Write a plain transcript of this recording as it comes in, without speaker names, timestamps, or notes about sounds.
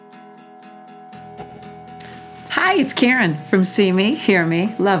Hi, it's Karen from See Me, Hear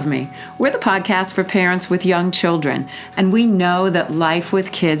Me, Love Me. We're the podcast for parents with young children, and we know that life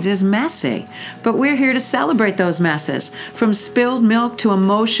with kids is messy, but we're here to celebrate those messes, from spilled milk to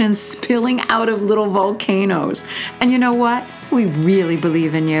emotions spilling out of little volcanoes. And you know what? We really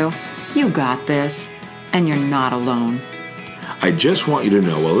believe in you. You got this, and you're not alone. I just want you to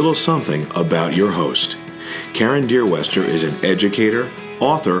know a little something about your host. Karen Deerwester is an educator,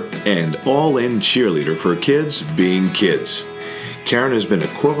 author, and all-in cheerleader for kids being kids. Karen has been a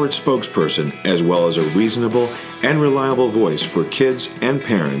corporate spokesperson as well as a reasonable and reliable voice for kids and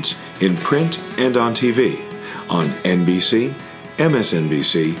parents in print and on TV, on NBC,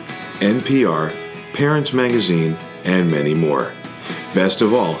 MSNBC, NPR, Parents Magazine, and many more. Best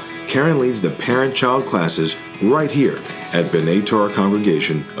of all, Karen leads the parent-child classes right here at B'nai Torah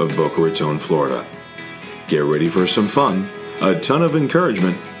Congregation of Boca Raton, Florida. Get ready for some fun, a ton of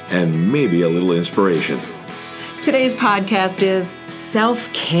encouragement, and maybe a little inspiration. Today's podcast is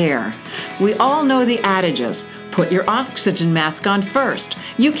self-care. We all know the adages. Put your oxygen mask on first.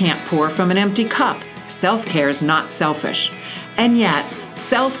 You can't pour from an empty cup. Self-care is not selfish. And yet,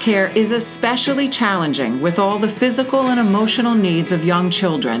 self-care is especially challenging with all the physical and emotional needs of young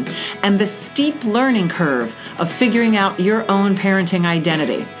children and the steep learning curve of figuring out your own parenting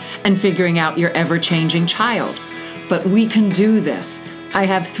identity and figuring out your ever-changing child. But we can do this. I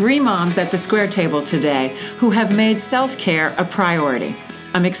have 3 moms at the square table today who have made self-care a priority.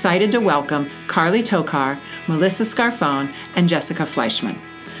 I'm excited to welcome Carly Tokar, Melissa Scarfone, and Jessica Fleischman.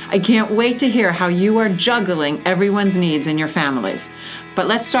 I can't wait to hear how you are juggling everyone's needs in your families. But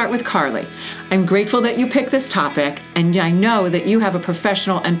let's start with Carly. I'm grateful that you picked this topic, and I know that you have a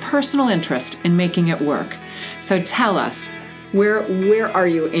professional and personal interest in making it work. So tell us, where are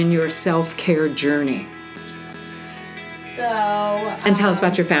you in your self-care journey? And tell us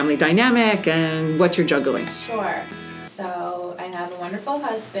about your family dynamic and what you're juggling. Sure. So I have a wonderful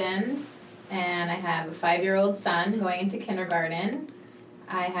husband, and I have a 5-year-old son going into kindergarten.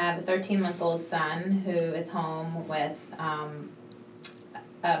 I have a 13-month-old son who is home with a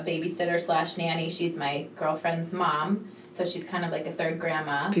babysitter / nanny. She's my girlfriend's mom, so she's kind of like a third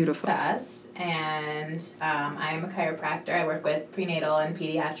grandma. Beautiful. To us. And I'm a chiropractor. I work with prenatal and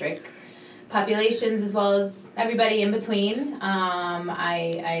pediatric populations as well as everybody in between.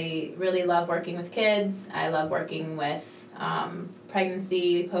 I really love working with kids. I love working with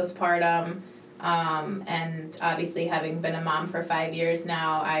pregnancy, postpartum, and obviously having been a mom for 5 years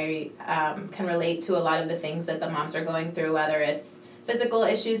now, I can relate to a lot of the things that the moms are going through, whether it's physical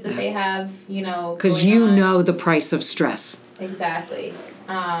issues that they have, because you know the price of stress. Exactly.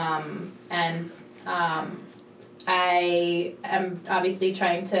 I am obviously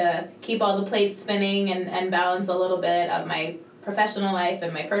trying to keep all the plates spinning and balance a little bit of my professional life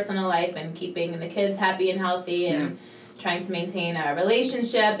and my personal life and keeping the kids happy and healthy and trying to maintain a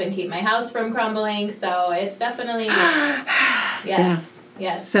relationship and keep my house from crumbling. So it's definitely, yes.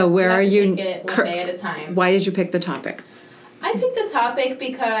 So where are you? Take it one day at a time. Why did you pick the topic? I picked the topic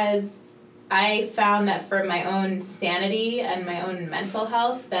because I found that for my own sanity and my own mental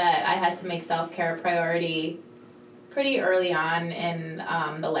health that I had to make self-care a priority pretty early on in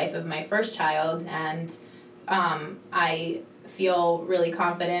the life of my first child, and I feel really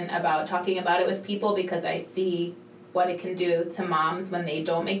confident about talking about it with people because I see what it can do to moms when they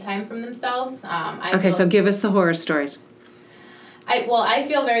don't make time for themselves. So give us the horror stories. I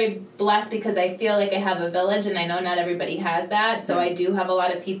feel very blessed because I feel like I have a village, and I know not everybody has that. So I do have a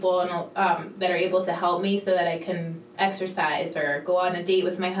lot of people that are able to help me so that I can exercise or go on a date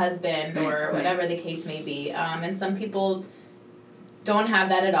with my husband or whatever the case may be. And some people don't have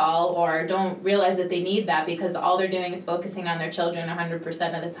that at all or don't realize that they need that because all they're doing is focusing on their children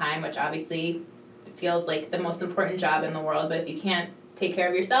 100% of the time, which obviously feels like the most important job in the world. But if you can't take care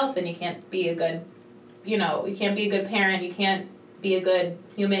of yourself, then you can't be a good, you can't be a good parent. You can't be a good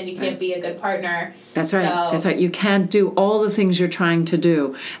human. You can't be a good partner. That's right. That's right. You can't do all the things you're trying to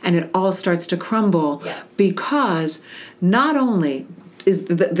do, and it all starts to crumble because not only is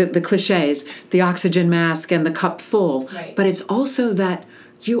the cliches, the oxygen mask and the cup full, but it's also that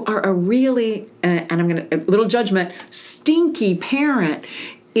you are a really, and I'm going to, a little judgment, stinky parent.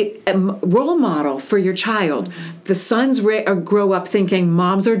 A role model for your child. Mm-hmm. The sons grow up thinking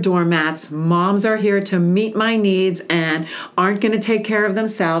moms are doormats, moms are here to meet my needs and aren't going to take care of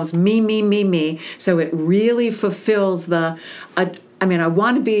themselves, me. So it really fulfills I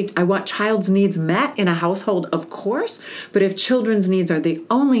want child's needs met in a household, of course, but if children's needs are the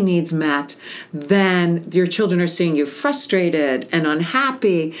only needs met, then your children are seeing you frustrated and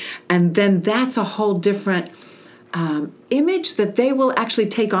unhappy, and then that's a whole different image that they will actually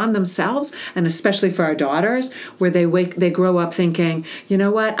take on themselves, and especially for our daughters, where they grow up thinking, you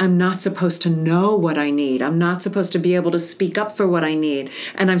know what, I'm not supposed to know what I need. I'm not supposed to be able to speak up for what I need,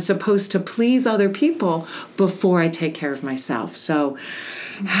 and I'm supposed to please other people before I take care of myself. So,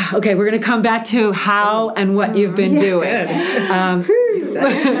 okay, we're going to come back to how and what you've been doing.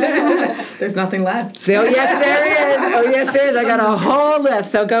 There's nothing left. So, yes, there is. I got a whole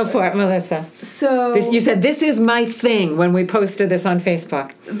list. So go for it, Melissa. So You said, this is my thing when we posted this on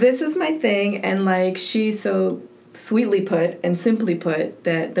Facebook. this is my thing, and like she so sweetly put and simply put,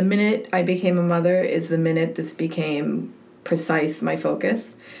 that the minute I became a mother is the minute this became precise, my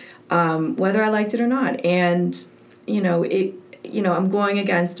focus, whether I liked it or not. And, I'm going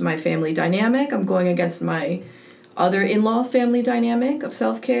against my family dynamic. I'm going against my other in-law family dynamic of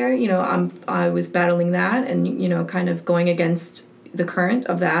self-care. I was battling that and, kind of going against the current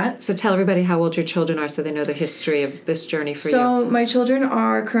of that. So tell everybody how old your children are so they know the history of this journey for you. So my children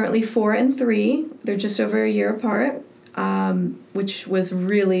are currently 4 and 3. They're just over a year apart, which was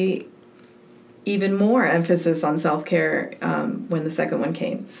really even more emphasis on self-care when the second one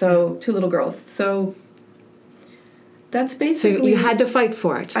came. So 2 little girls. So that's basically... So you had to fight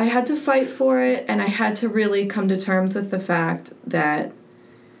for it. I had to fight for it, and I had to really come to terms with the fact that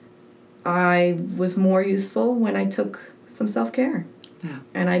I was more useful when I took some self-care. Yeah.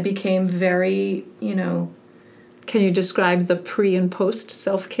 And I became very, Can you describe the pre and post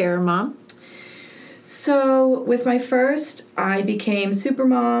self-care mom? So with my first, I became super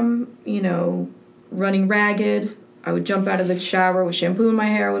mom, running ragged. I would jump out of the shower with shampoo in my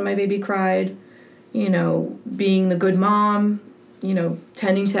hair when my baby cried, being the good mom,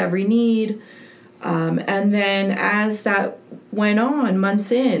 tending to every need. And then as that went on,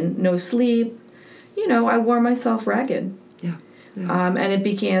 months in, no sleep, I wore myself ragged. Yeah. And it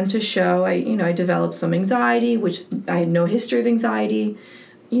began to show. I developed some anxiety, which I had no history of anxiety.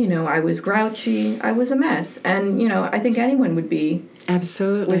 I was grouchy. I was a mess. And, I think anyone would be.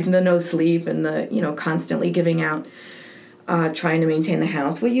 Absolutely. With the no sleep and the, constantly giving out, trying to maintain the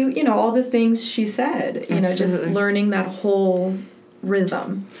house. Well, all the things she said, just learning that whole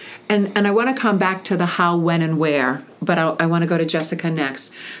rhythm. And I want to come back to the how, when, and where, but I want to go to Jessica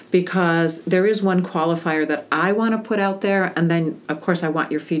next, because there is one qualifier that I want to put out there, and then, of course, I want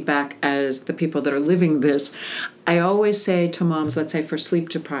your feedback as the people that are living this. I always say to moms, let's say for sleep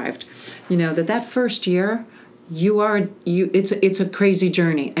deprived, that first year, it's a crazy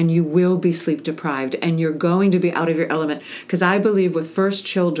journey, and you will be sleep deprived, and you're going to be out of your element, because I believe with first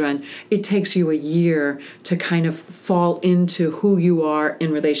children it takes you a year to kind of fall into who you are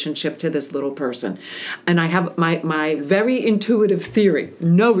in relationship to this little person. And I have my very intuitive theory,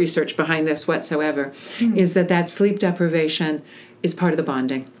 no research behind this whatsoever, is that sleep deprivation is part of the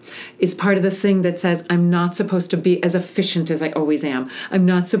bonding. It's part of the thing that says, I'm not supposed to be as efficient as I always am. I'm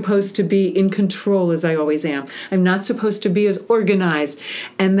not supposed to be in control as I always am. I'm not supposed to be as organized.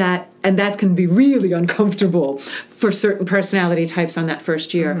 And that can be really uncomfortable for certain personality types on that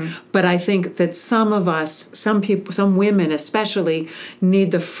first year. Mm-hmm. But I think that some of us, some people, some women especially, need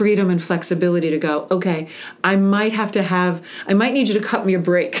the freedom and flexibility to go, okay, I might need you to cut me a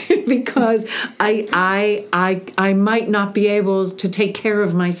break because I might not be able to take care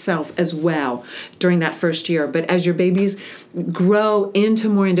of myself as well during that first year. But as your babies grow into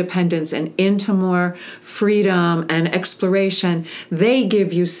more independence and into more freedom and exploration, they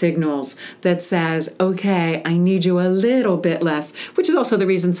give you signals that says, okay, I need you a little bit less, which is also the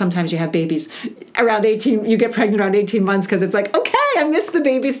reason sometimes you have babies around 18, you get pregnant around 18 months because it's like, okay, I missed the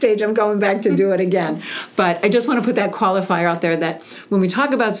baby stage, I'm going back to do it again. But I just want to put that qualifier out there that when we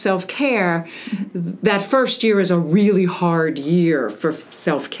talk about self-care, that first year is a really hard year for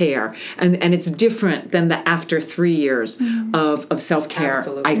self-care. And it's different than the after 3 years of self-care,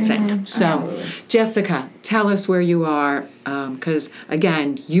 Absolutely. I think. So, Absolutely. Jessica, tell us where you are, because,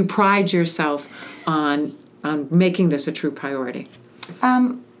 again, you pride yourself on making this a true priority.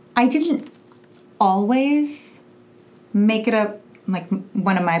 I didn't always make it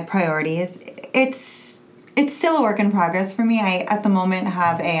one of my priorities. It's still a work in progress for me. I, at the moment,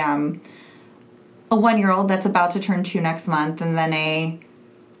 have a 1-year-old that's about to turn 2 next month, and then a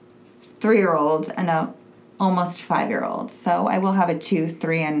 3-year-old and a almost 5-year-old. So I will have a 2,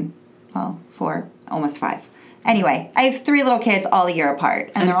 3, and 4, almost 5. Anyway, I have 3 little kids all a year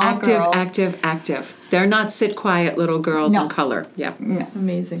apart, and they're all girls. Active. They're not sit quiet little girls in color. Yeah. No.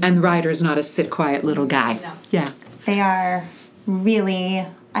 Amazing. And Ryder's not a sit quiet little guy. No. Yeah. They are really,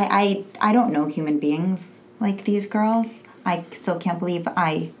 I don't know human beings like these girls. I still can't believe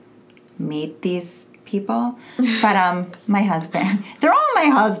I made these people. But my husband, they're all my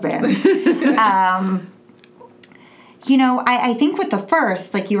husband. I think with the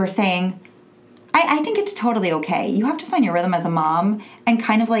first, like you were saying, I think it's totally okay. You have to find your rhythm as a mom and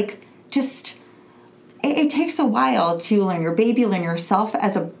kind of like just, it takes a while to learn your baby, learn yourself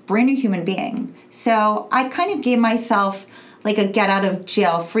as a brand new human being. So I kind of gave myself like a get out of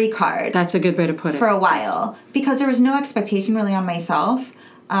jail free card. That's a good way to put it. For a while. Because there was no expectation really on myself.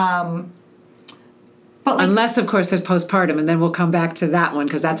 But like, unless, of course, there's postpartum, and then we'll come back to that one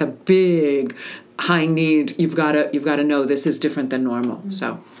because that's a big high need. You've got to know this is different than normal.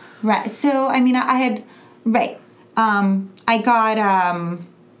 So, right. So I mean, I had right. I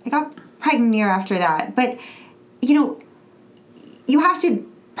got pregnant year after that, but you have to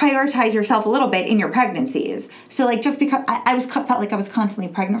prioritize yourself a little bit in your pregnancies. So like just because I felt like I was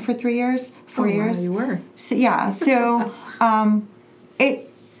constantly pregnant for 3 years, 4 years. Wow, you were. So yeah. So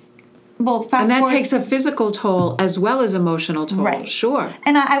fast and that forward, takes a physical toll as well as emotional toll. Right. Sure.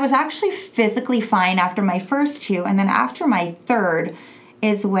 And I was actually physically fine after my first two, and then after my third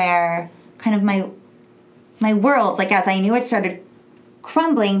is where kind of my world, like as I knew it, started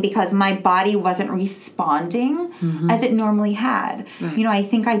crumbling because my body wasn't responding as it normally had. Right. I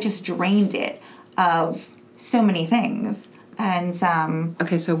think I just drained it of so many things. And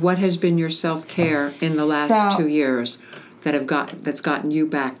okay, so what has been your self-care in the last 2 years that's gotten you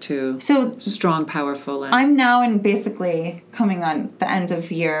back to strong, powerful? And I'm now basically coming on the end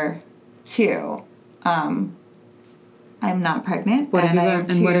of year 2. I'm not pregnant. What have you learned?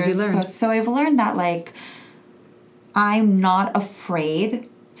 And what have you learned? So I've learned that like I'm not afraid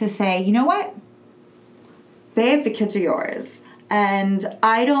to say, you know what, babe, the kids are yours. And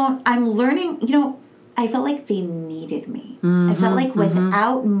I'm learning, I felt like they needed me. I felt like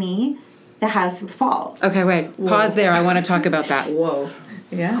without me, the house would fall. Okay, wait. Whoa. Pause there. I want to talk about that. Whoa.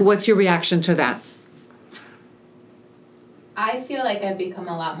 Yeah. What's your reaction to that? I feel like I've become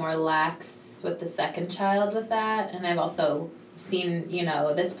a lot more lax with the second child with that. And I've also seen,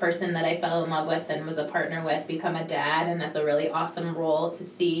 this person that I fell in love with and was a partner with become a dad. And that's a really awesome role to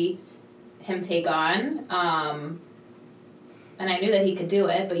see him take on. And I knew that he could do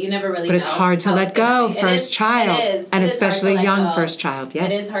it, but you never really know. But it's hard to let go, first child. It is. And It is especially hard to let young go. first child,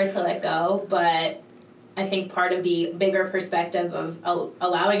 yes. It is hard to let go, but I think part of the bigger perspective of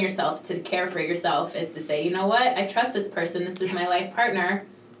allowing yourself to care for yourself is to say, you know what, I trust this person. This is my life partner.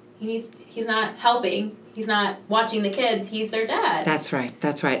 He's not helping. He's not watching the kids. He's their dad. That's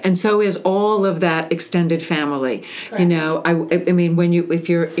right. And so is all of that extended family. Correct. I mean, when if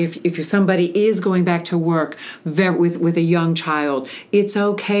you're somebody is going back to work with a young child, it's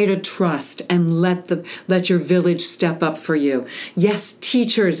okay to trust and let your village step up for you. Yes,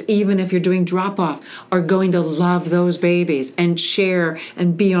 teachers, even if you're doing drop off, are going to love those babies and share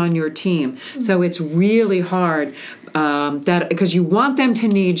and be on your team. So it's really hard. That because you want them to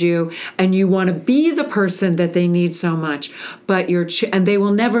need you and you want to be the person that they need so much, but and they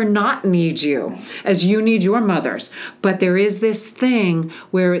will never not need you as you need your mothers. But there is this thing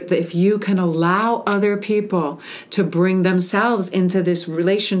where if you can allow other people to bring themselves into this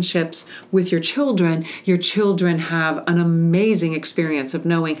relationships with your children have an amazing experience of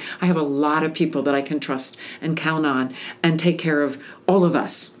knowing I have a lot of people that I can trust and count on and take care of all of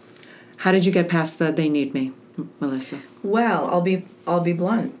us. How did you get past the they need me, Melissa? Well, I'll be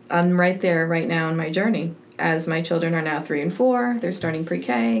blunt. I'm right there right now in my journey. As my children are now 3 and 4, they're starting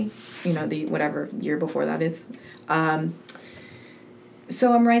pre-K, the whatever year before that is.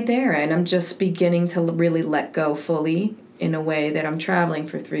 So I'm right there, and I'm just beginning to really let go fully in a way that I'm traveling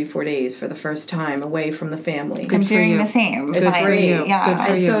for 3-4 days for the first time away from the family. I'm doing the same. Good for you. Yeah. Good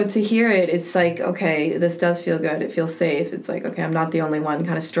for you. So to hear it, it's like, okay, this does feel good. It feels safe. It's like, okay, I'm not the only one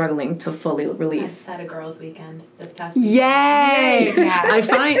kind of struggling to fully I release. just had a girls' weekend this past Yay! Yeah. I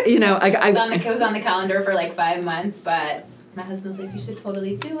find, It was on the calendar for like 5 months, but my husband's like, you should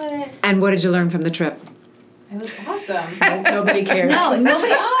totally do it. And what did you learn from the trip? It was awesome. Nobody cares. No, nobody.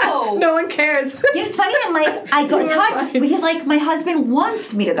 No. No one cares. It's funny. I'm like, I go touch because like my husband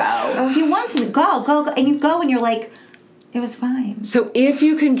wants me to go. He wants me to go, and you go, and you're like, it was fine. So if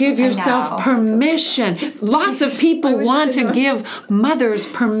you can give I yourself know. permission, lots of people wish I want could to go. give mothers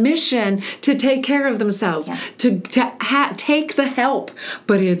permission to take care of themselves, to take the help,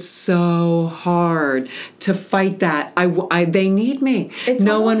 but it's so hard to fight that. They need me. It's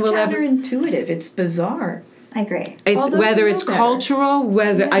no one almost will ever. counterintuitive. It's bizarre. I agree. It's Although whether they it's know better. cultural,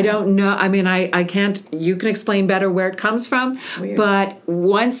 whether I don't know. I mean, I can't. You can explain better where it comes from. Weird. But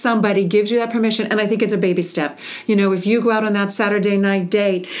once somebody gives you that permission, and I think it's a baby step. You know, if you go out on that Saturday night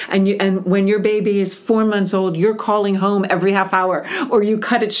date, and when your baby is 4 months old, you're calling home every half hour, or you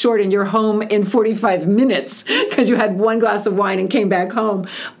cut it short and you're home in 45 minutes because you had one glass of wine and came back home.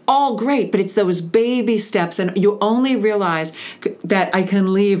 All great, but it's those baby steps, and you only realize that I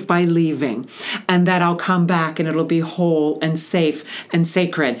can leave by leaving, and that I'll come back and it'll be whole and safe and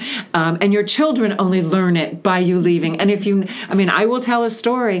sacred. And your children only learn it by you leaving. And I will tell a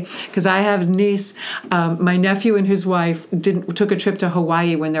story because I have a niece. My nephew and his wife took a trip to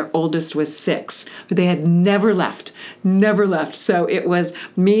Hawaii when their oldest was 6, but they had never left. So it was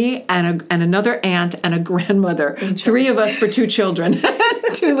me and another aunt and a grandmother, 3 of us for 2 children.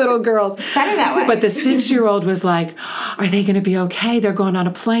 2 little girls. Better that way. But the 6-year-old was like, are they going to be okay? They're going on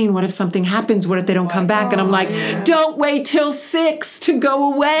a plane. What if something happens? What if they don't come back? And I'm like, don't wait till 6 to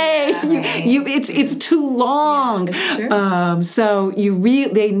go away. It's too long. So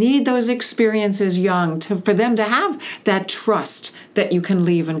they need those experiences young for them to have that trust that you can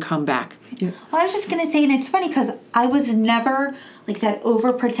leave and come back. Well, I was just going to say, and it's funny because I was never like that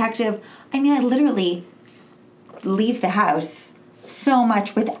overprotective. I mean, I literally leave the house so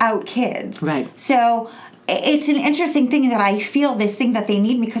much without kids. Right. So it's an interesting thing that I feel this thing that they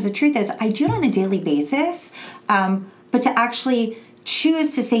need me, because the truth is I do it on a daily basis. But to actually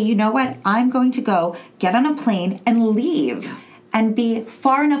choose to say, you know what, I'm going to go get on a plane and leave and be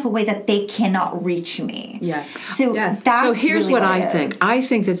far enough away that they cannot reach me. Yes. So Yes. that's So here's really what I it think. is. I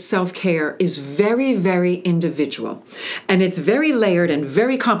think that self-care is very, very individual. And it's very layered and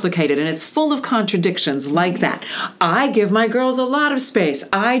very complicated. And it's full of contradictions like that. I give my girls a lot of space.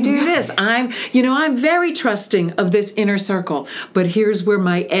 I do this. I'm very trusting of this inner circle. But here's where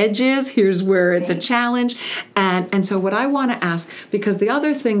my edge is. Here's where it's a challenge. And so what I want to ask, because the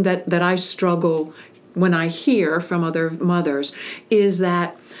other thing that I struggle when I hear from other mothers is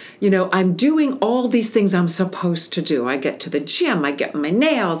that, I'm doing all these things I'm supposed to do. I get to the gym, I get my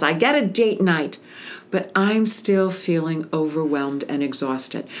nails, I get a date night, but I'm still feeling overwhelmed and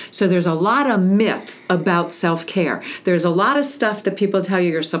exhausted. So there's a lot of myth about self-care. There's a lot of stuff that people tell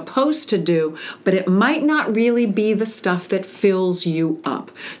you you're supposed to do, but it might not really be the stuff that fills you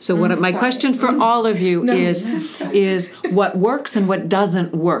up. So my question for all of you is what works and what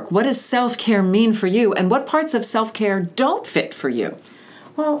doesn't work? What does self-care mean for you, and what parts of self-care don't fit for you?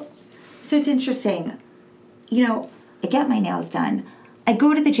 Well, so it's interesting. I get my nails done. I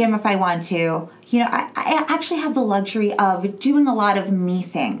go to the gym if I want to. I actually have the luxury of doing a lot of me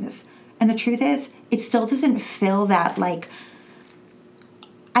things. And the truth is, it still doesn't feel that, like,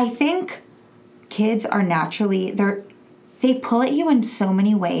 I think kids are naturally, they pull at you in so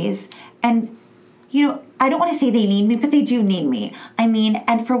many ways. And, I don't want to say they need me, but they do need me. I mean,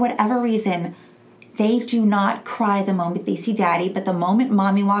 and for whatever reason, they do not cry the moment they see daddy, but the moment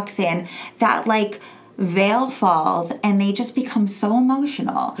mommy walks in, that, like, veil falls and they just become so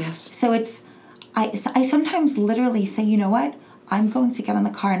emotional. Yes. So I sometimes literally say, you know what? I'm going to get on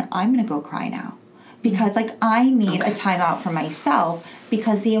the car and I'm going to go cry now. Because, like, I need a time out for myself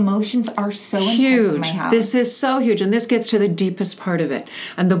because the emotions are so intense in my house. This is so huge, and this gets to the deepest part of it.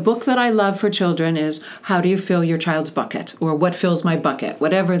 And the book that I love for children is How Do You Fill Your Child's Bucket? Or What Fills My Bucket?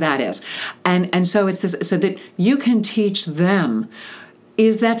 Whatever that is. And so it's this, so that you can teach them,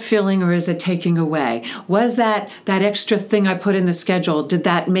 is that filling or is it taking away? Was that extra thing I put in the schedule, did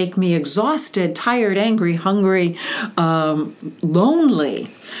that make me exhausted, tired, angry, hungry, lonely?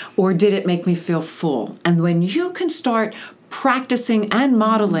 Or did it make me feel full? And when you can start practicing and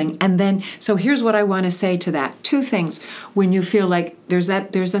modeling, and then, so here's what I want to say to that. 2 things. When you feel like there's a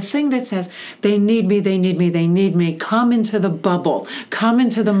thing that says, they need me, come into the bubble, come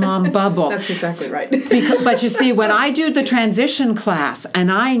into the mom bubble. That's exactly right. But you see, when I do the transition class, and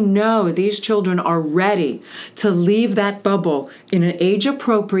I know these children are ready to leave that bubble in an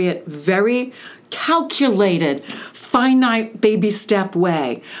age-appropriate, very calculated, finite baby step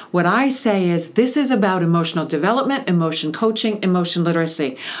way. What I say is this is about emotional development, emotion coaching, emotion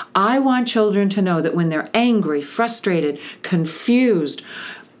literacy. I want children to know that when they're angry, frustrated, confused,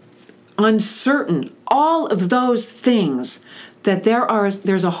 uncertain, all of those things, that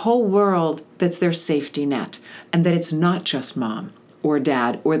there's a whole world that's their safety net, and that it's not just mom or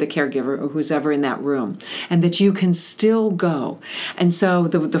dad or the caregiver or who's ever in that room, and that you can still go. And so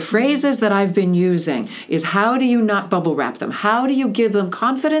the phrases that I've been using is, how do you not bubble wrap them? How do you give them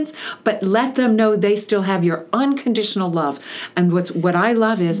confidence, but let them know they still have your unconditional love? And what I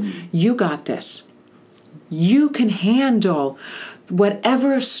love is, you got this. you can handle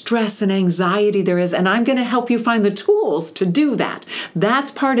whatever stress and anxiety there is, and I'm going to help you find the tools to do that.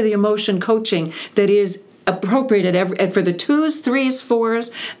 That's part of the emotion coaching that is appropriate for the 2s, 3s,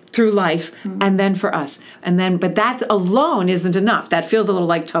 4s through life, and then for us. But that alone isn't enough. That feels a little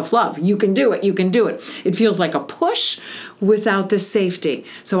like tough love. You can do it. You can do it. It feels like a push without the safety.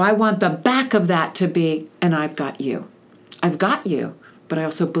 So I want the back of that to be, and I've got you. I've got you. But I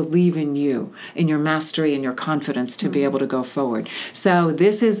also believe in you, in your mastery and your confidence to be able to go forward. So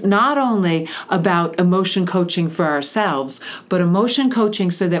this is not only about emotion coaching for ourselves, but emotion coaching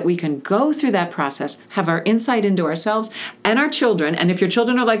so that we can go through that process, have our insight into ourselves and our children. And if your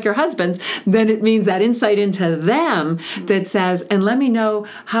children are like your husband's, then it means that insight into them that says, and let me know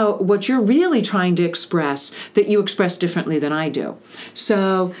what you're really trying to express that you express differently than I do.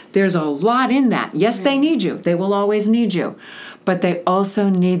 So there's a lot in that. Yes, they need you. They will always need you. But they also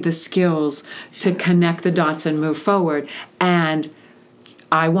need the skills to connect the dots and move forward. And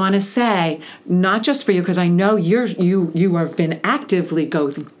I want to say, not just for you, because I know you have been actively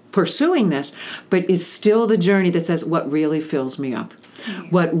pursuing this, but it's still the journey that says what really fills me up.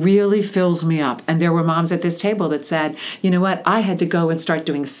 What really fills me up. And there were moms at this table that said, you know what, I had to go and start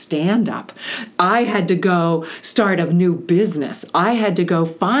doing stand-up. I had to go start a new business. I had to go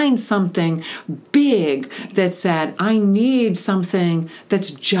find something big that said, I need something that's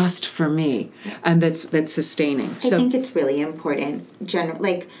just for me and that's sustaining. I think it's really important,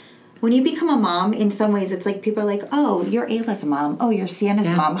 like, when you become a mom, in some ways, it's like people are like, oh, you're Ayla's mom. Oh, you're Sienna's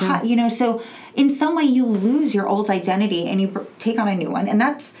mom. Yeah. So in some way you lose your old identity and you take on a new one. And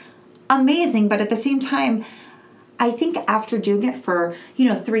that's amazing. But at the same time, I think after doing it for,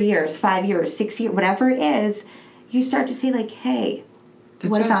 3 years, 5 years, 6 years, whatever it is, you start to say like, hey,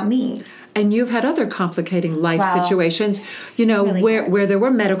 what about me? And you've had other complicating life situations, really where there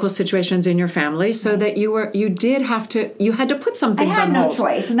were medical situations in your family, so that you had to put some things on hold. I had no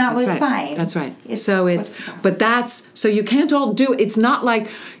choice, and that was fine. That's right. So you can't all do it. It's not like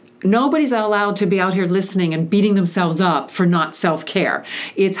nobody's allowed to be out here listening and beating themselves up for not self-care.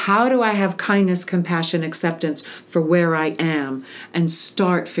 It's how do I have kindness, compassion, acceptance for where I am and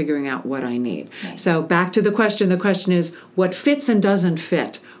start figuring out what I need. Right. So back to the question. The question is, what fits and doesn't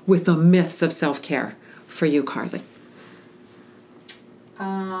fit with the myths of self-care for you, Carly?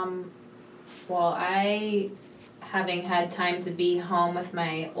 Well, having had time to be home with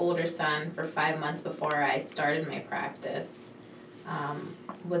my older son for 5 months before I started my practice,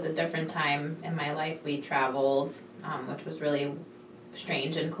 was a different time in my life. We traveled, which was really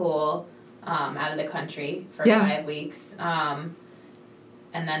strange and cool, out of the country for 5 weeks.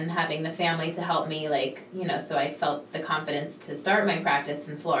 And then having the family to help me, so I felt the confidence to start my practice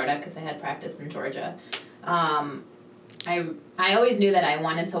in Florida because I had practiced in Georgia. I always knew that I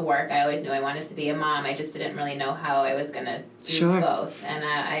wanted to work. I always knew I wanted to be a mom. I just didn't really know how I was going to do both. And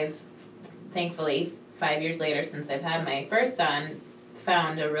I've thankfully 5 years later since I've had my first son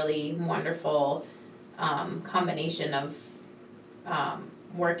found a really wonderful combination of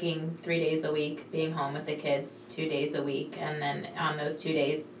working 3 days a week, being home with the kids 2 days a week, and then on those 2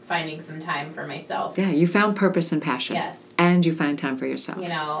 days finding some time for myself. Yeah, you found purpose and passion. Yes. And you find time for yourself.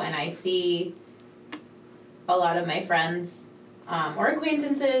 And I see a lot of my friends or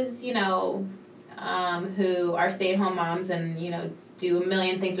acquaintances, who are stay-at-home moms and, do a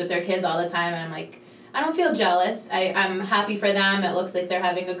million things with their kids all the time, and I'm like, I don't feel jealous. I'm happy for them. It looks like they're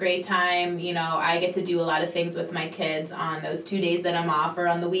having a great time. I get to do a lot of things with my kids on those 2 days that I'm off or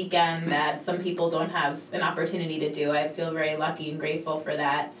on the weekend that some people don't have an opportunity to do. I feel very lucky and grateful for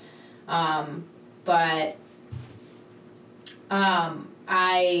that. But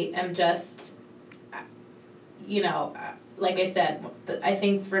I am just, like I said, I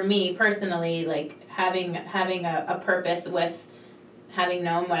think for me personally, having a purpose with having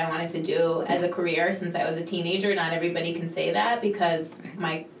known what I wanted to do as a career since I was a teenager. Not everybody can say that because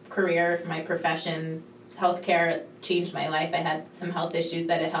my career, my profession, healthcare changed my life. I had some health issues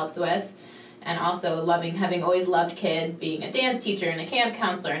that it helped with. And also having always loved kids, being a dance teacher and a camp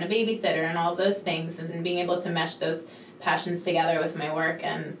counselor and a babysitter and all of those things, and being able to mesh those passions together with my work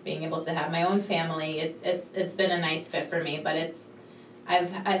and being able to have my own family. It's been a nice fit for me, but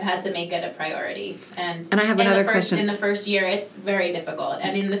I've had to make it a priority. And I have another question. In the first year, it's very difficult.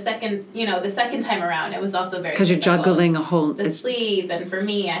 And in the second time around, it was also very difficult. Because you're juggling a whole... sleep, and for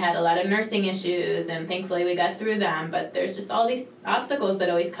me, I had a lot of nursing issues, and thankfully we got through them. But there's just all these obstacles that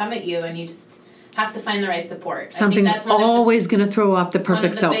always come at you, and you just have to find the right support. Something's always going to throw off the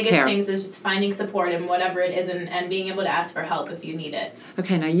perfect self-care. One of the biggest things is just finding support in whatever it is and being able to ask for help if you need it.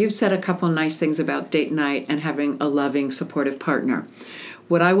 Okay, now you've said a couple nice things about date night and having a loving, supportive partner.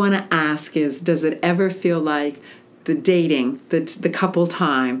 What I want to ask is, does it ever feel like the dating, the couple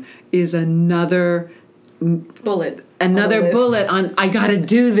time, is another bullet on, I got to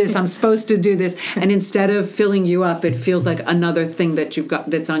do this, I'm supposed to do this, and instead of filling you up, it feels like another thing that you've got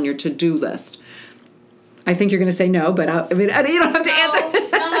that's on your to-do list? I think you're going to say no, but you don't have to answer.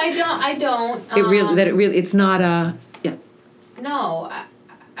 No, I don't. It's not a, yeah. No,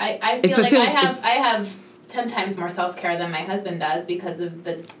 I feel like I have 10 times more self-care than my husband does because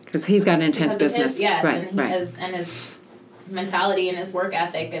he's got an intense business. And his mentality and his work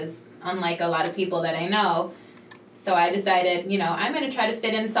ethic is unlike a lot of people that I know. So I decided, I'm going to try to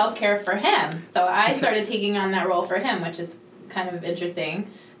fit in self-care for him. So I started taking on that role for him, which is kind of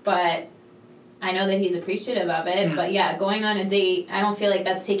interesting. But I know that he's appreciative of it. Yeah. But yeah, going on a date, I don't feel like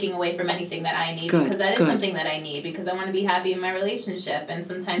that's taking away from anything that I need. Because that is something that I need. Because I want to be happy in my relationship. And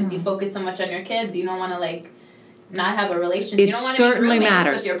sometimes you focus so much on your kids, you don't want to not have a relationship. It certainly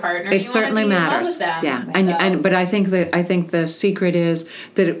matters. With your partner. It certainly matters. Yeah, but I think the secret is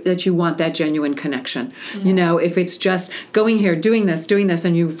that you want that genuine connection. Yeah. If it's just going here, doing this,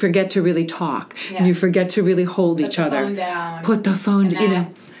 and you forget to really talk, and you forget to really hold each other. Put the phone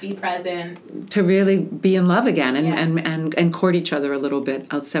down. Be present. To really be in love again and court each other a little bit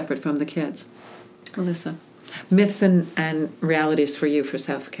out separate from the kids. Alyssa, myths and realities for you for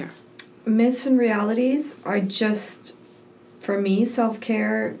self-care. Myths and realities are just, for me,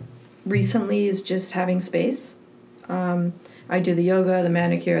 self-care recently is just having space. I do the yoga, the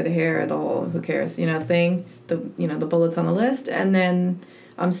manicure, the hair, the whole who cares, thing, the bullets on the list, and then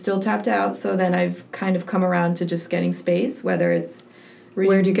I'm still tapped out, so then I've kind of come around to just getting space, whether it's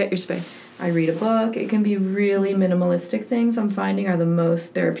reading. Where do you get your space? I read a book. It can be really minimalistic things I'm finding are the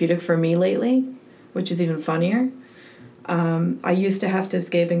most therapeutic for me lately, which is even funnier. I used to have to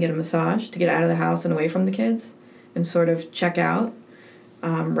escape and get a massage to get out of the house and away from the kids and sort of check out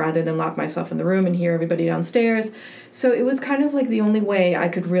rather than lock myself in the room and hear everybody downstairs. So it was kind of like the only way I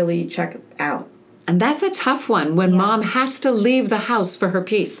could really check out. And that's a tough one when mom has to leave the house for her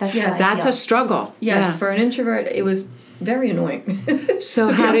peace. That's a struggle. Yes, for an introvert, it was very annoying.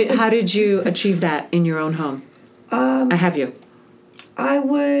 So how did you achieve that in your own home? Have you?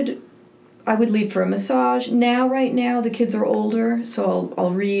 I would leave for a massage. Right now, the kids are older, so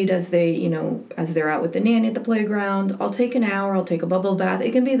I'll read as they're out with the nanny at the playground. I'll take an hour. I'll take a bubble bath.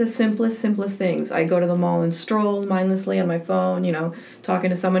 It can be the simplest things. I go to the mall and stroll mindlessly on my phone,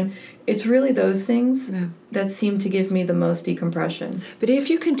 talking to someone. It's really those things that seem to give me the most decompression. But if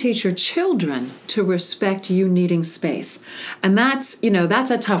you can teach your children to respect you needing space, and that's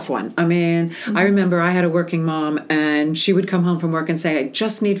a tough one. I mean, I remember I had a working mom, and she would come home from work and say, "I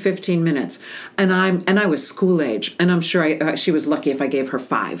just need 15 minutes," and I was school age, and I'm sure she was lucky if I gave her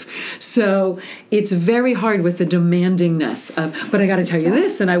 5. So it's very hard with the demandingness of, but I got to tell you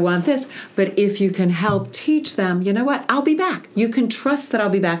this, and I want this. But if you can help teach them, you know what? I'll be back. You can trust that I'll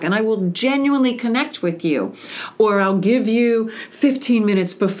be back, and I will genuinely connect with you, or I'll give you 15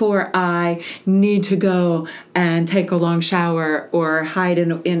 minutes before I need to go and take a long shower or hide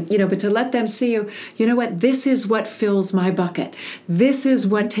in but to let them see you know what, this is what fills my bucket. This is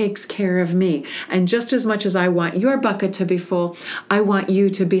what takes care of me. And just as much as I want your bucket to be full, I want you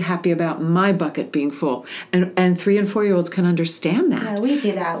to be happy about my bucket being full. And 3 and 4-year-olds can understand that. Yeah, we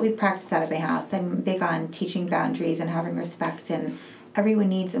do that. We practice that at my house. I'm big on teaching boundaries and having respect, and everyone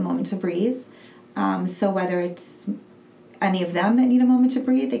needs a moment to breathe. So whether it's any of them that need a moment to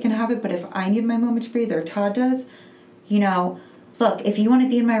breathe, they can have it. But if I need my moment to breathe, or Todd does, look, if you want to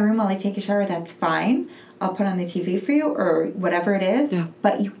be in my room while I take a shower, that's fine. I'll put on the TV for you or whatever it is. Yeah.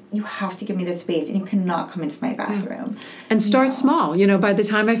 But you have to give me the space, and you cannot come into my bathroom. Yeah. And start small. By the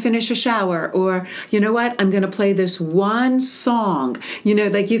time I finish a shower, or you know what, I'm going to play this one song. You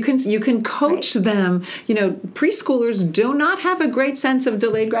can coach them. Preschoolers do not have a great sense of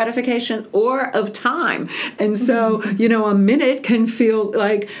delayed gratification or of time, and so a minute can feel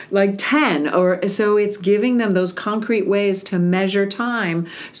like 10. Or so it's giving them those concrete ways to measure time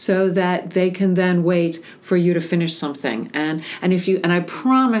so that they can then wait for you to finish something. And I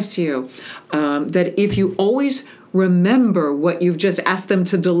promise you that if you always remember what you've just asked them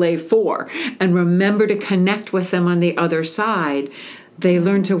to delay for, and remember to connect with them on the other side, they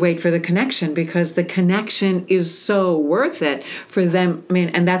learn to wait for the connection, because the connection is so worth it for them. I mean,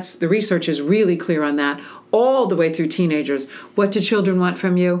 and that's, the research is really clear on that, all the way through teenagers. What do children want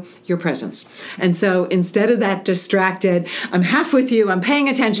from you? Your presence. And so instead of that distracted, I'm half with you, I'm paying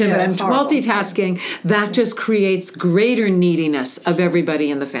attention, but I'm multitasking, that just creates greater neediness of everybody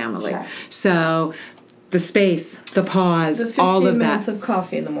in the family. Sure. So the space, the pause, all of that. The 15 minutes of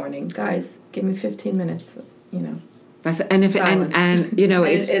coffee in the morning. Guys, give me 15 minutes, And if and you know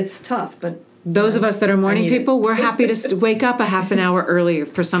it's tough, but those of us that are morning need it. people, we're happy to wake up a half an hour early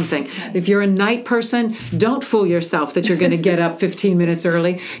for something. If you're a night person, don't fool yourself that you're going to get up 15 minutes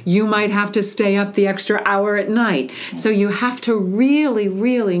early. You might have to stay up the extra hour at night. So you have to really,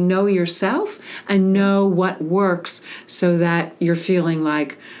 really know yourself and know what works so that you're feeling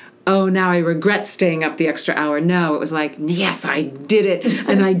like, oh, now I regret staying up the extra hour. No, it was like, yes, I did it,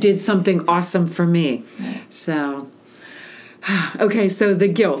 and I did something awesome for me. So, okay, so the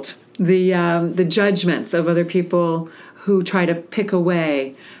guilt. The judgments of other people who try to pick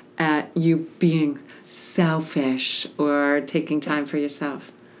away at you being selfish or taking time for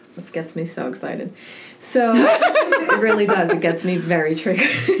yourself. This gets me so excited. So it really does. It gets me very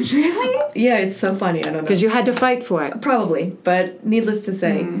triggered. Really? Yeah, it's so funny. I don't know. Because you had to fight for it. Probably, but needless to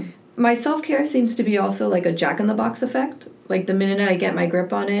say, my self-care seems to be also like a jack-in-the-box effect. Like the minute I get my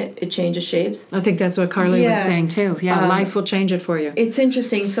grip on it, it changes shapes. I think that's what Carly was Yeah. saying too. Yeah, life will change it for you. It's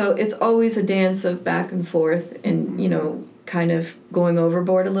interesting. So it's always a dance of back and forth and, kind of going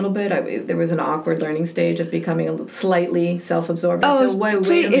overboard a little bit. There was an awkward learning stage of becoming slightly self-absorbed. So wait a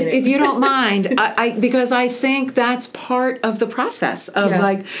minute. If you don't mind, because I think that's part of the process of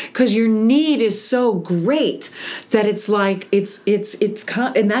because your need is so great that it's like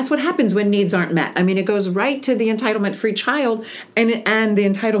and that's what happens when needs aren't met. I mean, it goes right to the entitlement-free child and the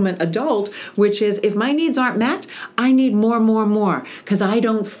entitlement adult, which is if my needs aren't met, I need more because I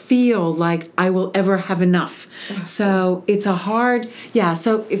don't feel like I will ever have enough. So it's a hard,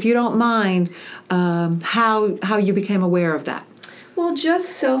 so if you don't mind, how you became aware of that. Well, just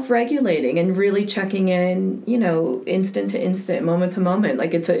self-regulating and really checking in, instant to instant, moment to moment.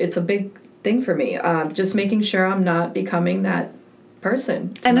 Like it's a big thing for me. Just making sure I'm not becoming that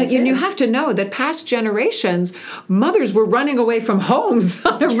person. And you have to know that past generations, mothers were running away from homes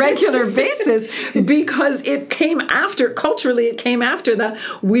on a regular basis because it came after the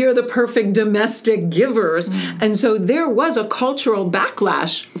we're the perfect domestic givers. And so there was a cultural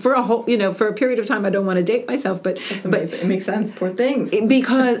backlash for a period of time. I don't want to date myself, but it makes sense. Poor things. Think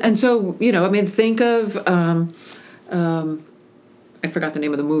of I forgot the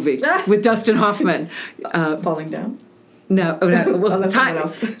name of the movie with Dustin Hoffman. Falling Down. No. Well, that's someone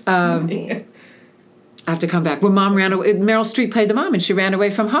else. I have to come back. When Mom ran away, Meryl Streep played the mom, and she ran away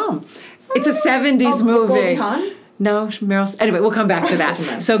from home. It's a 70s movie. Goldie Hawn? No, Meryl. Anyway, we'll come back to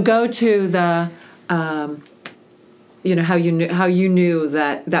that. So go to the, how you knew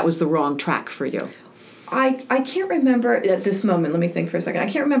that was the wrong track for you. I can't remember at this moment. Let me think for a second. I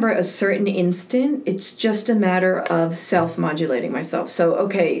can't remember a certain instant. It's just a matter of self-modulating myself. So,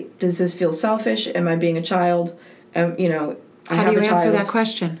 okay, does this feel selfish? Am I being a child? How do you answer that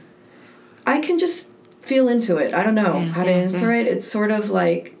question? I can just feel into it. I don't know how to answer it. It's sort of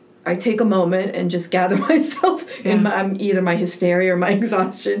like I take a moment and just gather myself in either my hysteria or my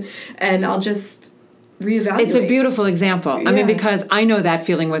exhaustion, and I'll just reevaluate. It's a beautiful example. I mean, because I know that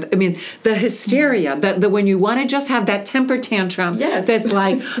feeling the hysteria, the when you want to just have that temper tantrum. Yes. That's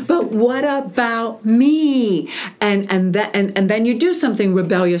like, but what about me? And then you do something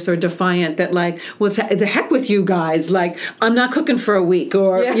rebellious or defiant that like, well, the heck with you guys. Like, I'm not cooking for a week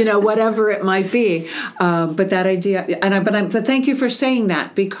or whatever it might be. But that idea, but thank you for saying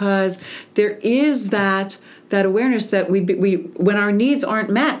that, because there is that awareness that we when our needs aren't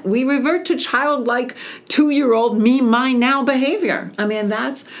met, we revert to childlike 2-year-old me, mine now behavior. I mean,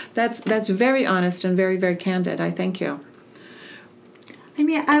 that's very honest and very, very candid. I thank you. I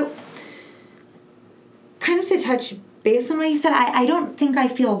mean, I kind of to touch base on what you said. I don't think I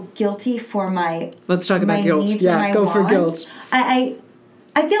feel guilty for my. Let's talk about guilt. Yeah, go for guilt. I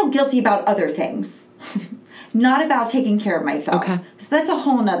feel guilty about other things. Not about taking care of myself. Okay. So that's a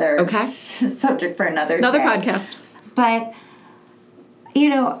whole nother subject for another day. Podcast. But,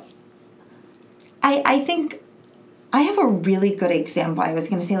 I think I have a really good example. I was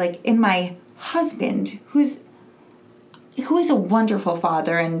going to say, like, in my husband, who is a wonderful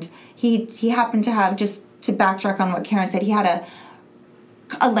father, and he happened to have, just to backtrack on what Karen said, he had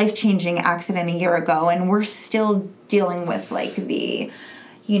a life-changing accident a year ago, and we're still dealing with, like, the...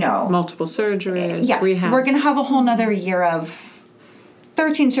 multiple surgeries, yes, rehab. We're going to have a whole nother year of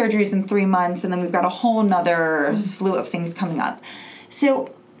 13 surgeries in 3 months, and then we've got a whole nother slew of things coming up.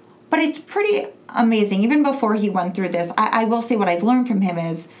 So, but it's pretty amazing. Even before he went through this, I will say what I've learned from him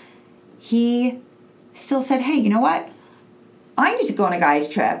is he still said, hey, you know what? I need to go on a guy's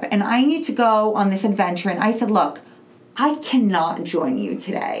trip, and I need to go on this adventure. And I said, look, I cannot join you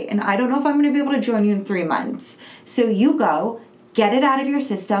today, and I don't know if I'm going to be able to join you in 3 months. So you go, get it out of your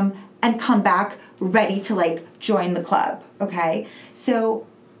system, and come back ready to, like, join the club, okay? So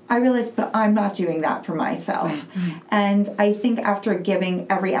I realized, but I'm not doing that for myself. Right. And I think after giving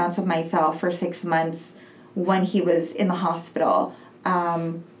every ounce of myself for 6 months when he was in the hospital,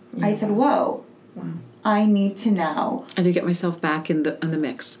 I said, whoa, I need to now. And to get myself back in the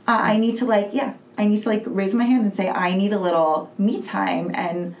mix. I need to raise my hand and say, I need a little me time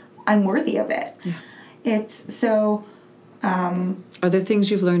and I'm worthy of it. Yeah. It's so... Are there things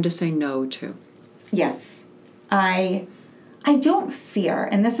you've learned to say no to? Yes. I don't fear,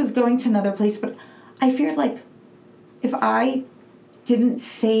 and this is going to another place, but I feared like if I didn't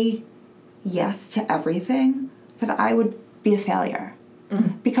say yes to everything, that I would be a failure.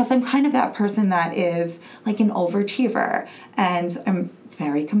 Mm-hmm. Because I'm kind of that person that is like an overachiever, and I'm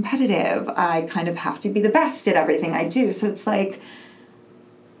very competitive. I kind of have to be the best at everything I do. So it's like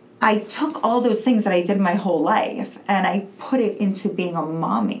I took all those things that I did my whole life and I put it into being a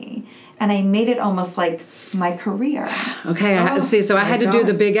mommy, and I made it almost like my career. Okay, so I had to do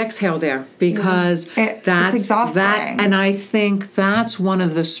the big exhale there because that's it's exhausting. And I think that's one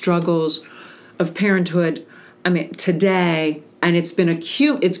of the struggles of parenthood. I mean, today, and it's been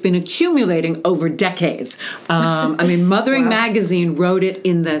accumulating over decades. I mean, Mothering Magazine wrote it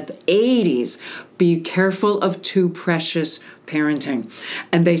in the 80s. Be careful of too precious parenting.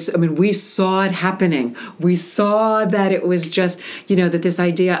 And we saw it happening. We saw that it was just, that this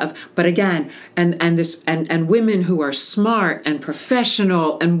idea of, but again, and women who are smart and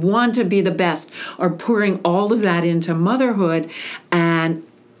professional and want to be the best are pouring all of that into motherhood. And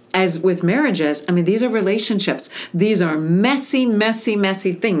as with marriages, I mean, these are relationships. These are messy, messy,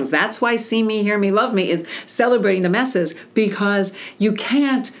 messy things. That's why See Me, Hear Me, Love Me is celebrating the messes, because you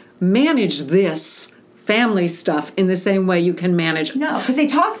can't manage this family stuff in the same way you can manage. No, because they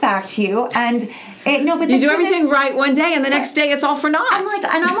talk back to you, and but you do everything right one day, and the next day it's all for naught. I'm like,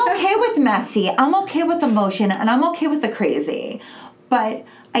 and I'm okay with messy. I'm okay with emotion, and I'm okay with the crazy. But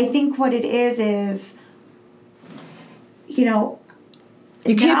I think what it is, you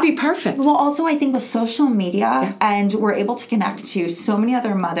can't be perfect. Well, also I think with social media, and we're able to connect to so many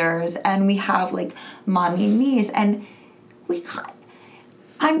other mothers, and we have like mommy and me's, and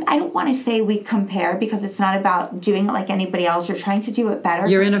I don't want to say we compare, because it's not about doing it like anybody else. You're trying to do it better.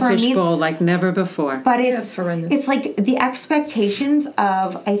 You're in a fishbowl like never before. But it's like the expectations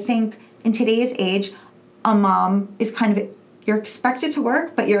of, I think, in today's age, a mom is kind of, you're expected to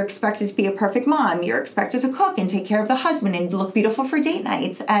work, but you're expected to be a perfect mom. You're expected to cook and take care of the husband and look beautiful for date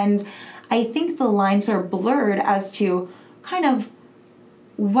nights. And I think the lines are blurred as to kind of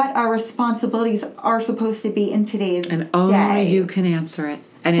what our responsibilities are supposed to be in today's day. And only you can answer it.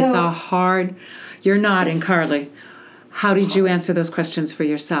 And it's a hard... You're nodding, Carly. How did you answer those questions for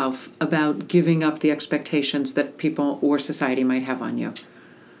yourself about giving up the expectations that people or society might have on you?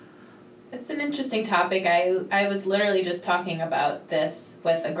 It's an interesting topic. I was literally just talking about this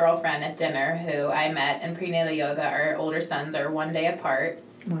with a girlfriend at dinner who I met in prenatal yoga. Our older sons are 1 day apart.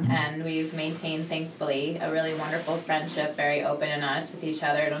 Mm-hmm. And we've maintained, thankfully, a really wonderful friendship, very open and honest with each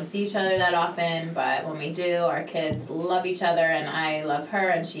other. Don't see each other that often, but when we do, our kids love each other, and I love her,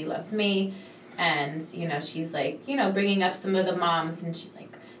 and she loves me. And, she's like, bringing up some of the moms, and she's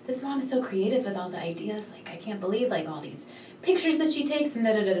like, this mom is so creative with all the ideas. Like, I can't believe, like, all these pictures that she takes and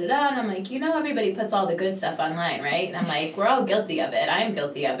da-da-da-da-da. And I'm like, everybody puts all the good stuff online, right? And I'm like, we're all guilty of it. I'm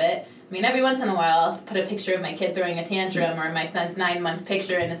guilty of it. I mean, every once in a while, I'll put a picture of my kid throwing a tantrum, or my son's 9-month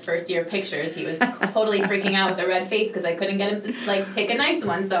picture in his first year of pictures. He was totally freaking out with a red face because I couldn't get him to, take a nice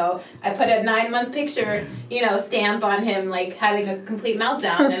one. So I put a 9-month picture, stamp on him, having a complete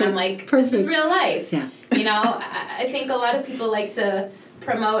meltdown. Perfect. And I'm like, this is real life. Yeah. I think a lot of people like to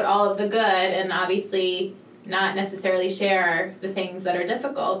promote all of the good and obviously not necessarily share the things that are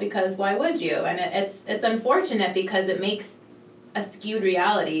difficult, because why would you? And it's unfortunate because it makes a skewed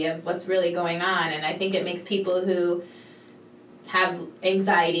reality of what's really going on, and I think it makes people who have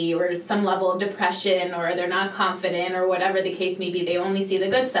anxiety or some level of depression, or they're not confident, or whatever the case may be, they only see the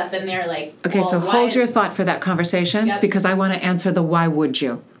good stuff, and they're like, okay, so hold your thought for that conversation. Yep. Because I want to answer the why would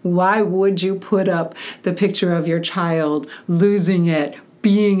you? Why would you put up the picture of your child losing it,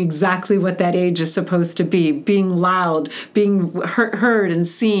 being exactly what that age is supposed to be, being loud, being heard and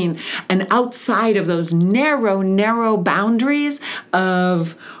seen, and outside of those narrow boundaries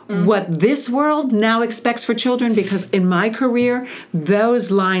of what this world now expects for children? Because in my career,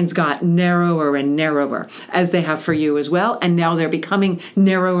 those lines got narrower and narrower, as they have for you as well, and now they're becoming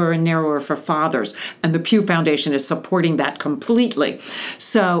narrower and narrower for fathers, and the Pew Foundation is supporting that completely.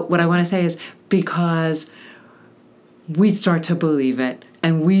 So what I want to say is, because we start to believe it,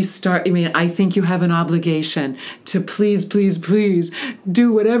 and we start, I think you have an obligation to please, please, please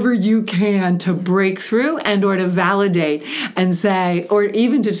do whatever you can to break through and or to validate and say, or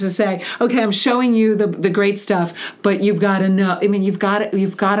even to say, okay, I'm showing you the great stuff, but you've got to know, you've got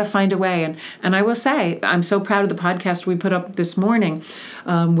to find a way. And I will say, I'm so proud of the podcast we put up this morning,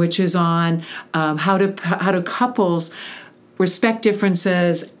 which is on how do couples respect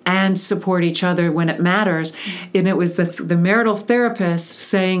differences and support each other when it matters. And it was the marital therapist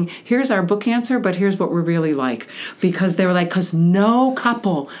saying, here's our book answer, but here's what we're really like. Because they were like, because no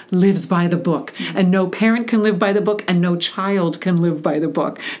couple lives by the book, and no parent can live by the book, and no child can live by the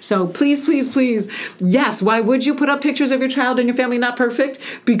book. So please, please, please, yes, why would you put up pictures of your child and your family not perfect?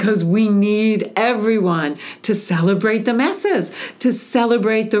 Because we need everyone to celebrate the messes, to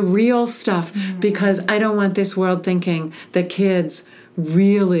celebrate the real stuff, because I don't want this world thinking that kids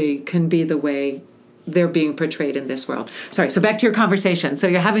really can be the way they're being portrayed in this world. Sorry, so back to your conversation. So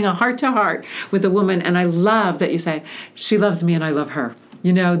you're having a heart-to-heart with a woman, and I love that you say, she loves me and I love her.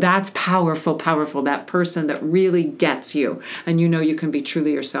 That's powerful, powerful, that person that really gets you, and you can be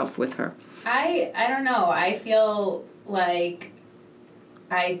truly yourself with her. I don't know. I feel like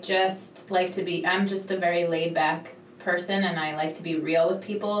I just like to be, I'm just a very laid-back person, and I like to be real with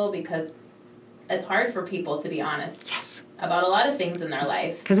people because it's hard for people to be honest about a lot of things in their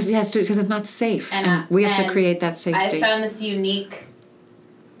life. Because it's not safe. And we have to create that safety. I found this unique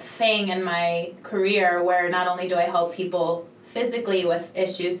thing in my career where not only do I help people physically with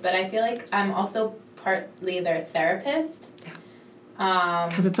issues, but I feel like I'm also partly their therapist.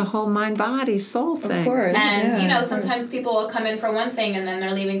 Because it's a whole mind, body, soul thing. Of course. And, sometimes people will come in for one thing and then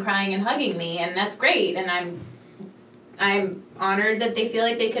they're leaving crying and hugging me, and that's great. And I'm honored that they feel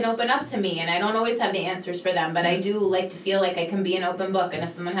like they can open up to me, and I don't always have the answers for them, but I do like to feel like I can be an open book, and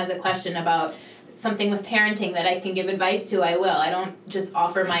if someone has a question about something with parenting that I can give advice to, I will. I don't just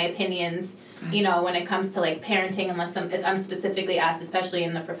offer my opinions, when it comes to like parenting, unless I'm specifically asked, especially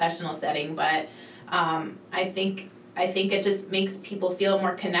in the professional setting, but I think it just makes people feel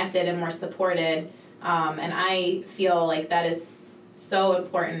more connected and more supported, and I feel like that is so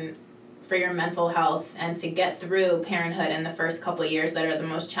important for your mental health and to get through parenthood in the first couple of years that are the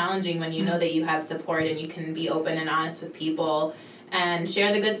most challenging, when you know that you have support and you can be open and honest with people and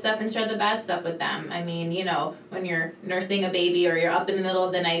share the good stuff and share the bad stuff with them. When you're nursing a baby or you're up in the middle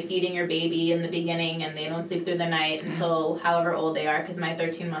of the night feeding your baby in the beginning and they don't sleep through the night until however old they are, because my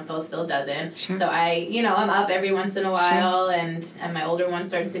 13-month-old still doesn't. Sure. So I'm up every once in a while, and my older one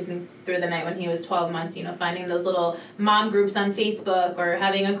started sleeping through the night when he was 12 months, finding those little mom groups on Facebook or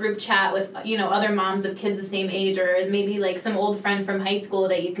having a group chat with, other moms of kids the same age, or maybe like some old friend from high school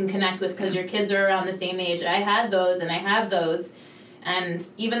that you can connect with because your kids are around the same age. I had those and I have those. And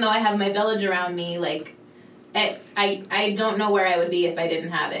even though I have my village around me, like, I don't know where I would be if I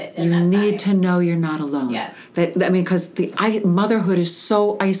didn't have it. You need to know you're not alone. Yes. Because motherhood is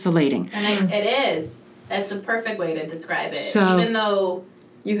so isolating. And it is. That's the perfect way to describe it. So, even though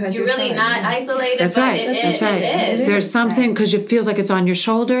you're really time, not isolated, that's but right. That's right. It is. There's something, because it feels like it's on your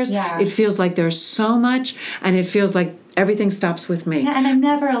shoulders. Yeah. It feels like there's so much, and it feels like everything stops with me. Yeah, and I'm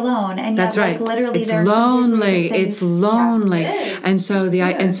never alone. And that's yet, right. Literally, it's lonely. It's lonely. Yeah, it is.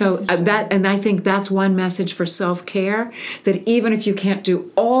 And so I think that's one message for self-care, that even if you can't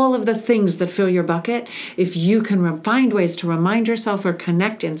do all of the things that fill your bucket, if you can find ways to remind yourself or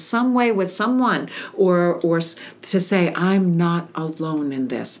connect in some way with someone, or to say, I'm not alone in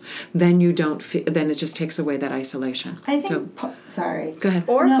this, then you don't then it just takes away that isolation. I think sorry. Go ahead.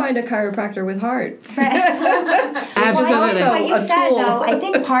 Or find a chiropractor with heart. Absolutely. What you a said, tool. though, I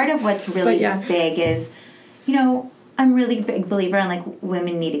think part of what's really big is, I'm really a big believer in like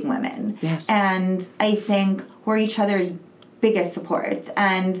women needing women. Yes. And I think we're each other's biggest supports.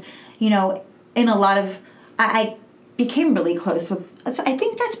 And, in a lot of, I became really close with, I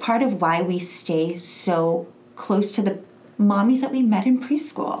think that's part of why we stay so close to the mommies that we met in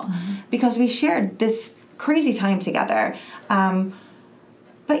preschool. Mm-hmm. Because we shared this crazy time together.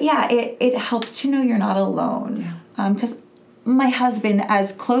 But yeah, it helps to know you're not alone. Yeah. Because my husband,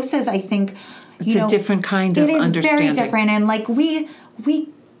 as close as I think, it's a different kind of understanding. It is very different, and like we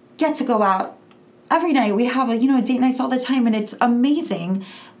get to go out every night. We have date nights all the time, and it's amazing.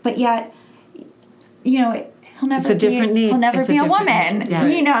 But yet, he'll never. It's a different need. He'll never be a woman.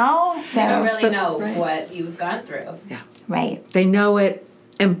 Yeah. So they don't really know what you've gone through. Yeah. Right. They know it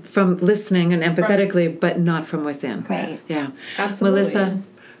from listening and empathetically, but not from within. Right. Yeah. Absolutely. Melissa,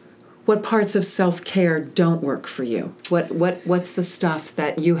 what parts of self-care don't work for you? What's the stuff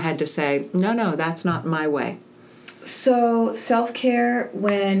that you had to say, no, that's not my way? So self-care,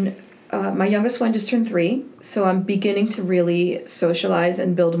 when my youngest one just turned 3, so I'm beginning to really socialize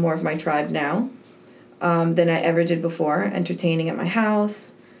and build more of my tribe now than I ever did before. Entertaining at my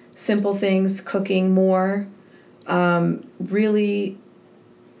house, simple things, cooking more, really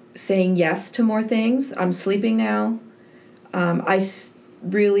saying yes to more things. I'm sleeping now.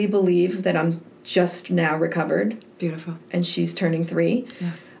 Really believe that I'm just now recovered. Beautiful. And she's turning 3.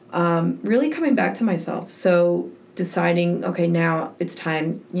 Yeah. Really coming back to myself. So deciding, okay, now it's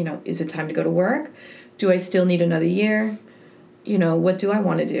time, is it time to go to work? Do I still need another year? What do I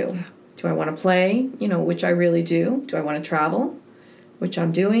want to do? Yeah. Do I want to play? Which I really do. Do I want to travel? Which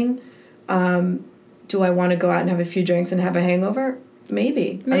I'm doing. Do I want to go out and have a few drinks and have a hangover?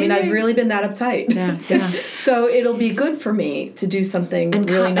 Maybe. I mean, I've really been that uptight. Yeah. So it'll be good for me to do something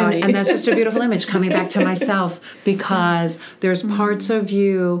really naughty. And that's just a beautiful image, coming back to myself, because there's parts of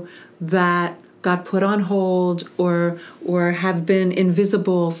you that got put on hold or have been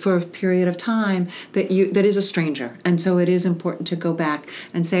invisible for a period of time that is a stranger. And so it is important to go back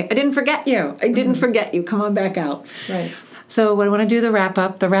and say, I didn't forget you. I didn't forget you. Come on back out. Right. So when I want to do the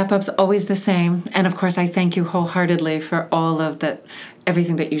wrap-up, the wrap-up's always the same. And, of course, I thank you wholeheartedly for all of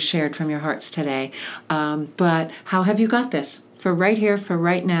everything that you shared from your hearts today. But how have you got this for right here, for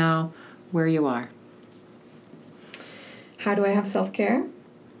right now, where you are? How do I have self-care?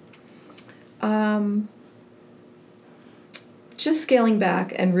 Just scaling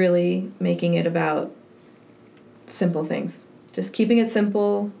back and really making it about simple things. Just keeping it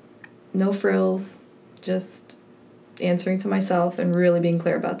simple, no frills, just answering to myself and really being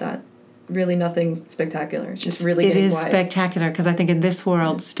clear about that. Really nothing spectacular. It's just really getting quiet. It is spectacular, because I think in this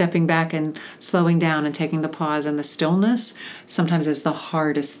world, stepping back and slowing down and taking the pause and the stillness sometimes is the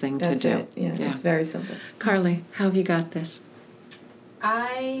hardest thing to do. It. Yeah, it's very simple. Carly, how have you got this?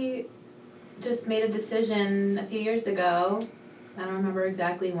 I just made a decision a few years ago, I don't remember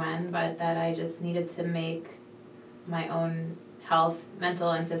exactly when, but that I just needed to make my own health,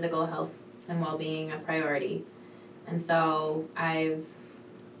 mental and physical health and well-being a priority. And so I've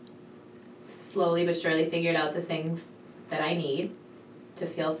slowly but surely figured out the things that I need to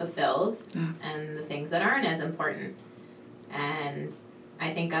feel fulfilled and the things that aren't as important. And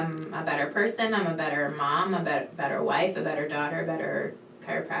I think I'm a better person, I'm a better mom, a better wife, a better daughter, a better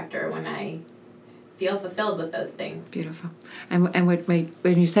chiropractor when I feel fulfilled with those things. Beautiful. And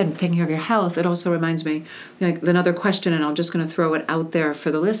when you said taking care of your health, it also reminds me, like, another question, and I'm just going to throw it out there for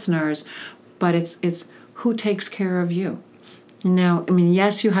the listeners, but it's who takes care of you? Now, I mean,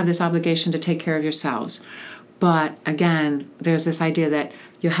 yes, you have this obligation to take care of yourselves, but again, there's this idea that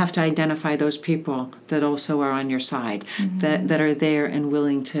you have to identify those people that also are on your side, that are there and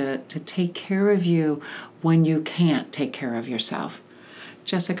willing to take care of you when you can't take care of yourself.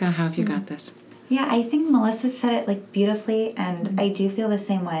 Jessica, how have you got this? Yeah, I think Melissa said it beautifully, and I do feel the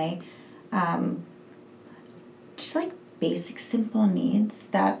same way. Just basic, simple needs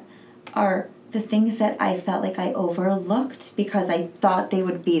that are the things that I felt like I overlooked because I thought they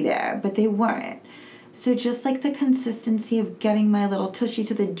would be there, but they weren't. So just the consistency of getting my little tushy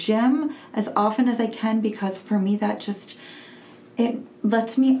to the gym as often as I can, because for me that just, it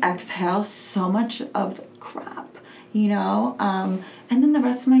lets me exhale so much of crap, and then the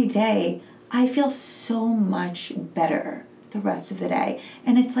rest of my day, I feel so much better the rest of the day.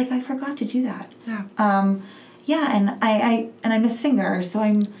 And it's I forgot to do that. Yeah. And I'm a singer, so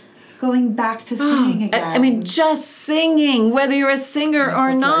I'm going back to singing again. I mean, just singing, whether you're a singer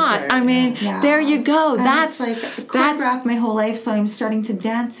or not. Pleasure. I mean, there you go. And That's I choreographed my whole life, so I'm starting to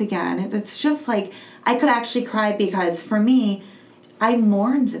dance again. It's just I could actually cry, because for me, I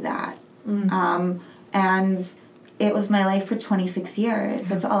mourned that. And it was my life for 26 years.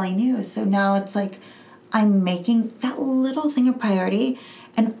 That's all I knew. So now it's I'm making that little thing a priority,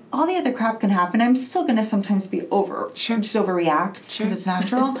 and all the other crap can happen. I'm still going to sometimes be just overreact, because it's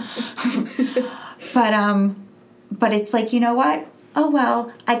natural. But it's you know what? Oh,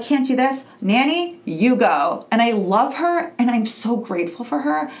 well, I can't do this. Nanny, you go. And I love her, and I'm so grateful for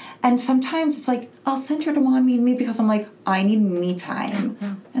her. And sometimes it's I'll send her to Mommy and Me, because I'm I need me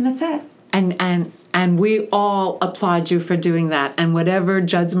time. And that's it. And we all applaud you for doing that. And whatever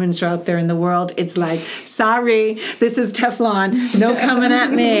judgments are out there in the world, it's sorry, this is Teflon. No coming at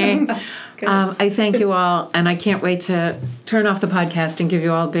me. I thank you all, and I can't wait to turn off the podcast and give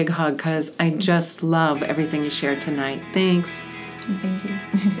you all a big hug, because I just love everything you shared tonight. Thanks. Thank you.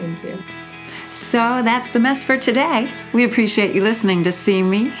 Thank you. So that's the mess for today. We appreciate you listening to See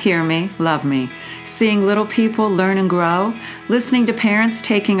Me, Hear Me, Love Me. Seeing little people learn and grow, listening to parents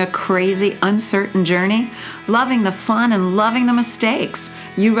taking a crazy, uncertain journey, loving the fun and loving the mistakes.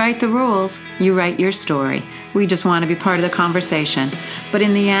 You write the rules, you write your story. We just want to be part of the conversation. But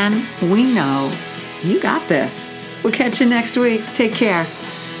in the end, we know you got this. We'll catch you next week. Take care.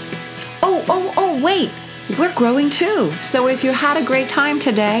 Oh, wait. We're growing too. So if you had a great time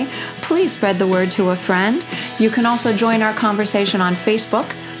today, please spread the word to a friend. You can also join our conversation on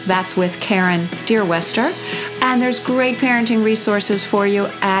Facebook. That's with Karen Deerwester. And there's great parenting resources for you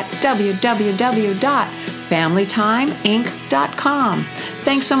at www.familytimeinc.com.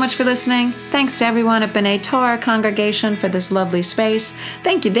 Thanks so much for listening. Thanks to everyone at B'nai Torah congregation for this lovely space.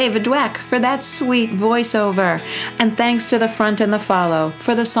 Thank you, David Dweck, for that sweet voiceover. And thanks to The Front and the Follow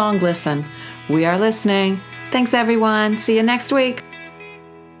for the song Listen. We are listening. Thanks, everyone. See you next week.